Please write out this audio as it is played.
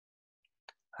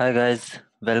Hi guys,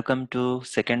 welcome to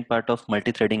second part of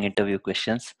multi-threading interview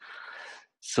questions.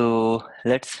 So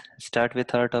let's start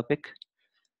with our topic.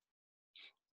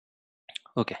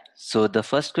 Okay, so the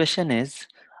first question is,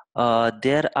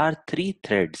 there are three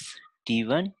threads,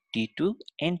 T1, T2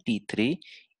 and T3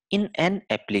 in an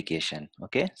application.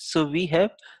 Okay, so we have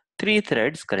three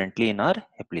threads currently in our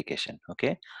application.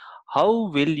 Okay, how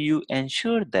will you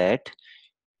ensure that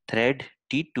thread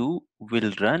T2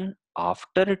 will run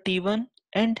after T1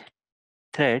 and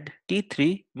thread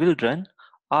T3 will run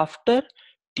after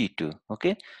T2.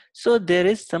 Okay, so there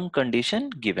is some condition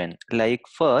given, like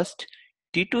first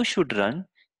T2 should run,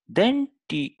 then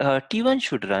T1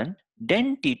 should run,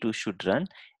 then T2 should run,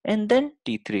 and then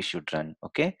T3 should run.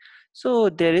 Okay, so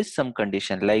there is some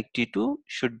condition like T2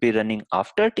 should be running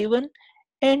after T1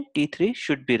 and T3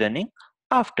 should be running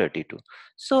after T2.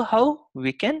 So how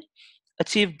we can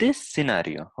achieve this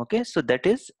scenario? Okay, so that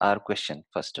is our question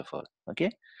first of all. Okay,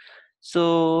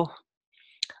 so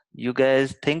you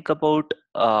guys think about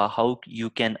how you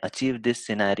can achieve this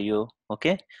scenario,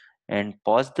 okay, and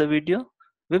pause the video.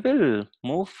 We will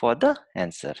move for the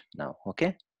answer now.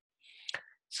 Okay,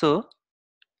 so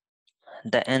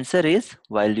the answer is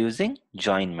while using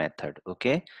join method.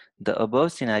 Okay, the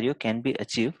above scenario can be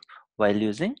achieved while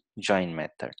using join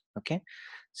method. Okay,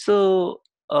 so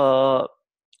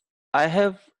I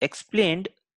have explained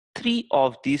three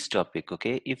of these topic.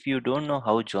 Okay, if you don't know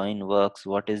how join works,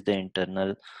 what is the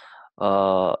internal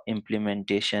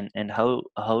implementation and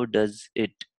how does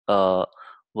it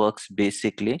works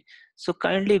basically, so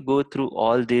kindly go through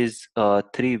all these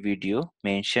three video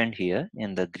mentioned here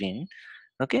in the green.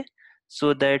 Okay,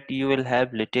 so that you will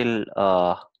have little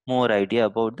more idea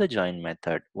about the join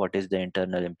method, what is the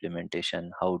internal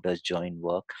implementation, how does join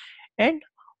work, and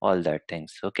all that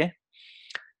things. Okay,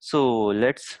 so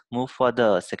let's move for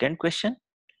the second question.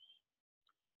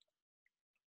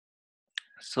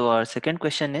 So our second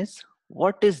question is,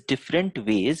 what is different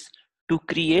ways to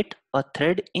create a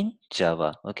thread in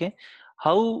Java? Okay,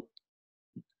 how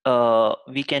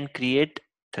we can create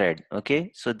thread?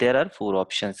 Okay, so there are four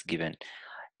options given.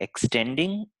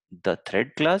 Extending the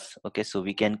thread class. Okay, so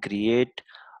we can create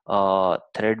a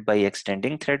thread by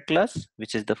extending thread class,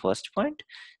 which is the first point.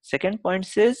 Second point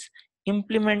says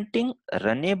implementing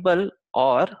runnable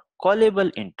or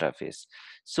callable interface.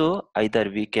 So either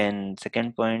we can,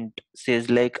 second point says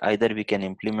like either we can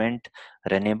implement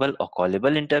runnable or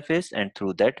callable interface and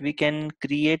through that we can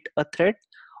create a thread,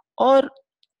 or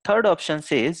third option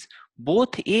says both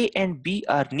A and B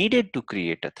are needed to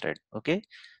create a thread. Okay,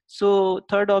 so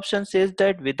third option says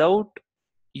that without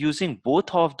using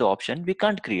both of the option we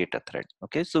can't create a thread.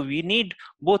 Okay, so we need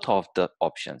both of the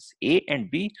options, A and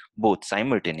B, both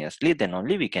simultaneously, then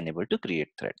only we can able to create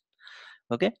thread.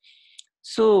 Okay,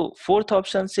 so fourth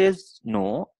option says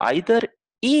no, either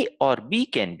A or B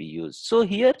can be used. So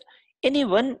here any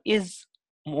one is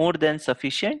more than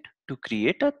sufficient to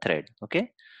create a thread.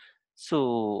 Okay,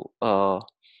 so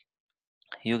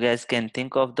you guys can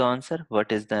think of the answer, what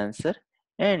is the answer,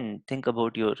 and think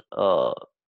about your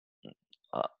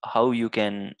how you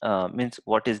can means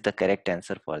what is the correct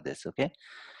answer for this. Okay,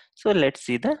 so let's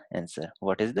see the answer,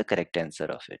 what is the correct answer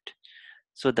of it.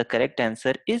 So the correct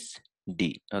answer is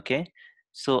D. Okay,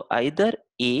 so either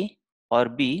A or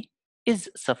B is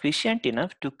sufficient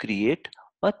enough to create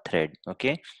a thread.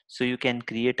 Okay, so you can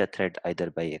create a thread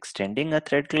either by extending a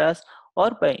thread class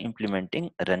or by implementing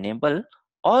runnable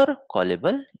or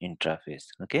callable interface.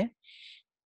 Okay,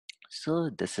 so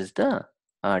this is the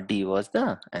D was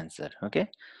the answer. Okay,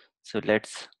 so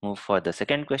let's move for the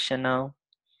second question now.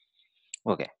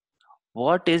 Okay,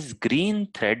 what is green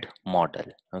thread model?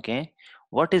 Okay,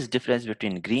 what is difference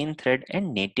between green thread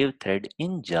and native thread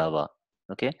in Java?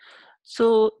 Okay,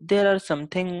 so there are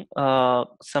something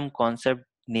some concept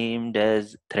named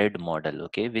as thread model.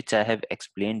 Okay, which I have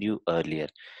explained you earlier.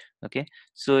 Okay,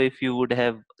 so if you would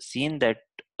have seen that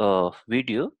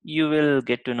video, you will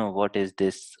get to know what is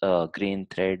this green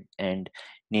thread and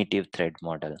native thread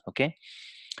model. Okay,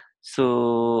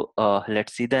 so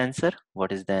let's see the answer.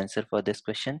 What is the answer for this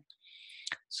question?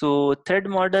 So thread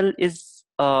model is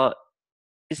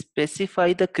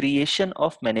specify the creation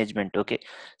of management. Okay,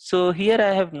 so here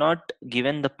I have not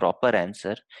given the proper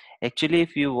answer. Actually,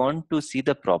 if you want to see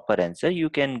the proper answer, you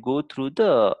can go through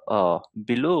the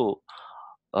below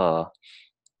uh,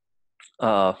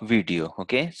 video.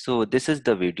 Okay, so this is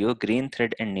the video, green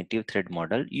thread and native thread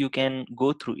model. You can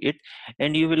go through it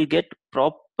and you will get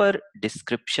proper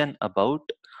description about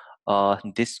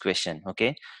this question.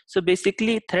 Okay, so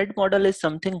basically thread model is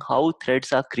something how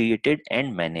threads are created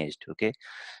and managed. Okay,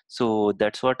 so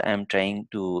that's what I'm trying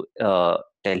to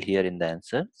tell here in the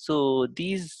answer. So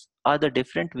these are the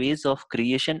different ways of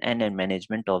creation and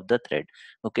management of the thread.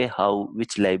 Okay, how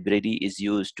which library is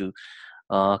used to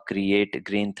create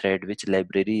green thread, which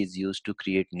library is used to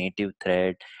create native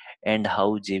thread, and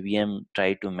how JVM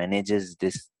try to manages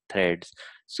this threads.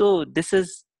 So this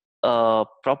is a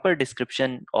proper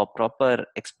description or proper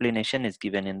explanation is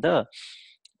given in the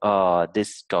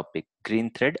this topic, green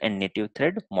thread and native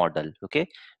thread model, okay,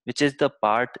 which is the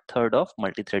part third of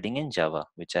multi-threading in Java,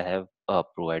 which I have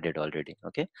provided already.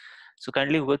 Okay, so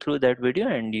kindly go through that video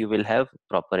and you will have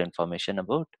proper information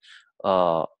about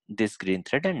this green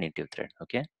thread and native thread.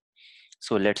 Okay,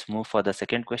 so let's move for the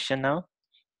second question now.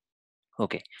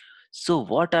 Okay, so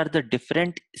what are the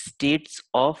different states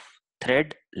of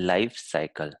thread life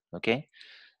cycle? Okay,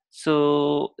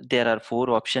 so there are four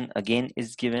option again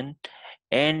is given,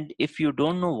 and if you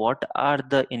don't know what are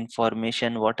the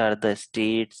information, what are the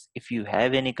states, if you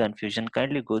have any confusion,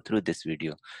 kindly go through this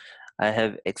video. I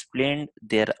have explained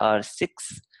there are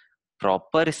six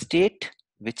proper state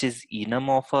which is enum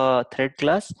of a thread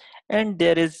class, and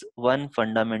there is one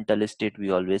fundamental state we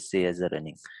always say as a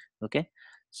running. Okay,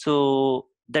 so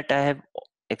that I have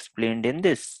explained in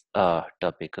this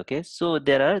topic. Okay, so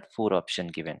there are four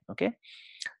options given. Okay,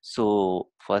 so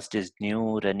first is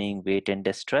new, running, wait and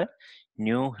destroy,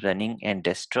 new, running and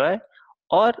destroy,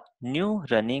 or new,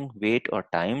 running, wait or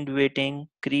timed waiting,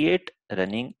 create,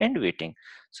 running and waiting.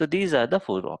 So these are the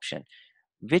four options.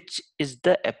 Which is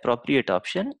the appropriate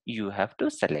option? You have to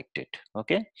select it.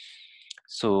 Okay,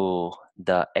 so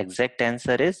the exact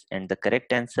answer is, and the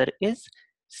correct answer is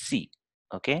C.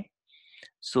 Okay,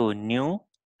 so new,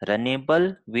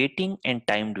 runnable, waiting and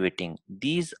timed waiting.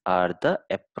 These are the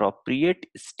appropriate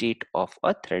state of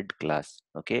a thread class.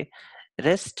 Okay.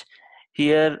 Rest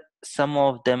here, some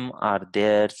of them are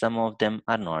there, some of them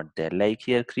are not there. Like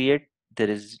here create, there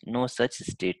is no such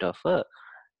state of a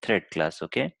thread class.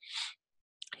 Okay.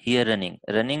 Here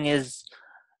running is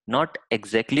not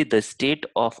exactly the state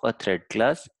of a thread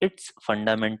class. It's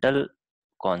fundamental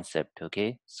concept.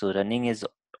 Okay. So running is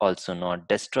also not,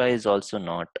 destroy is also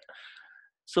not.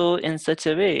 So in such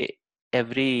a way,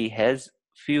 every has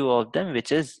few of them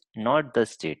which is not the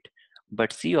state.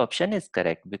 But C option is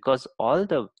correct because all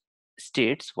the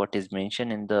states what is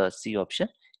mentioned in the C option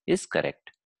is correct.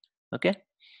 Okay.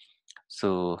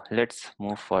 So let's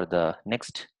move for the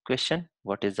next question.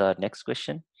 What is our next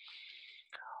question?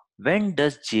 When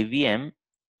does JVM,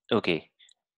 okay,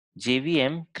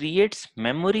 JVM creates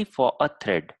memory for a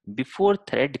thread before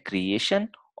thread creation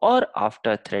or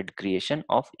after thread creation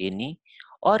of any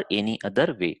or any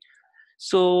other way?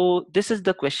 So this is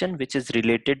the question which is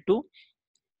related to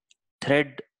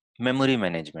thread memory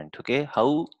management. Okay,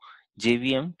 how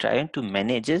JVM trying to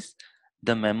manages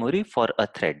the memory for a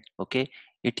thread. Okay,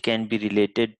 it can be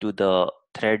related to the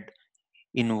thread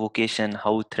invocation,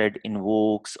 how thread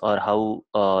invokes or how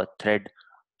thread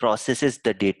processes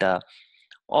the data.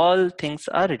 All things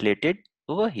are related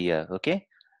over here. Okay,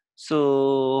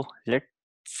 so let's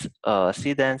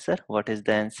see the answer. What is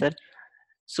the answer?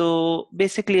 So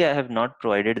basically, I have not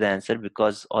provided the answer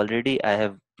because already I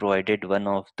have provided one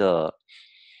of the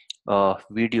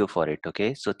video for it.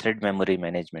 Okay, so thread memory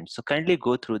management. So kindly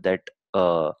go through that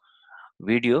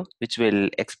video, which will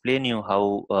explain you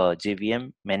how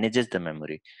JVM manages the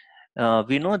memory.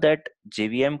 We know that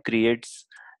JVM creates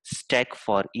stack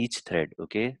for each thread.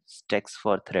 Okay, stacks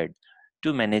for thread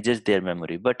to manages their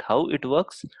memory. But how it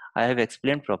works, I have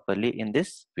explained properly in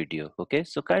this video. Okay,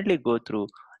 so kindly go through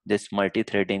this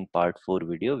multi-threading part 4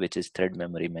 video, which is thread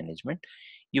memory management.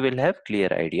 You will have clear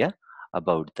idea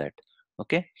about that.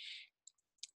 Okay,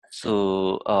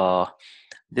 so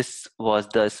this was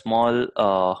the small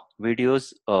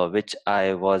videos which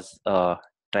I was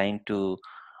trying to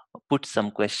put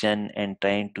some question and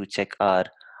trying to check our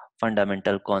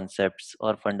fundamental concepts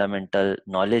or fundamental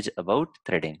knowledge about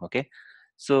threading. Okay,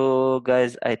 so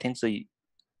guys, I think so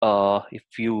if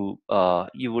you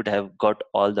you would have got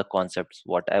all the concepts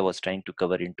what I was trying to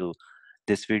cover into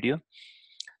this video.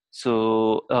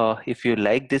 So if you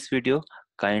like this video,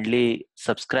 kindly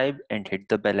subscribe and hit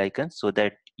the bell icon so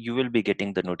that you will be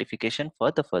getting the notification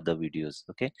for the further videos.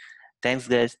 Okay, thanks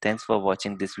guys, thanks for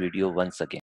watching this video once again.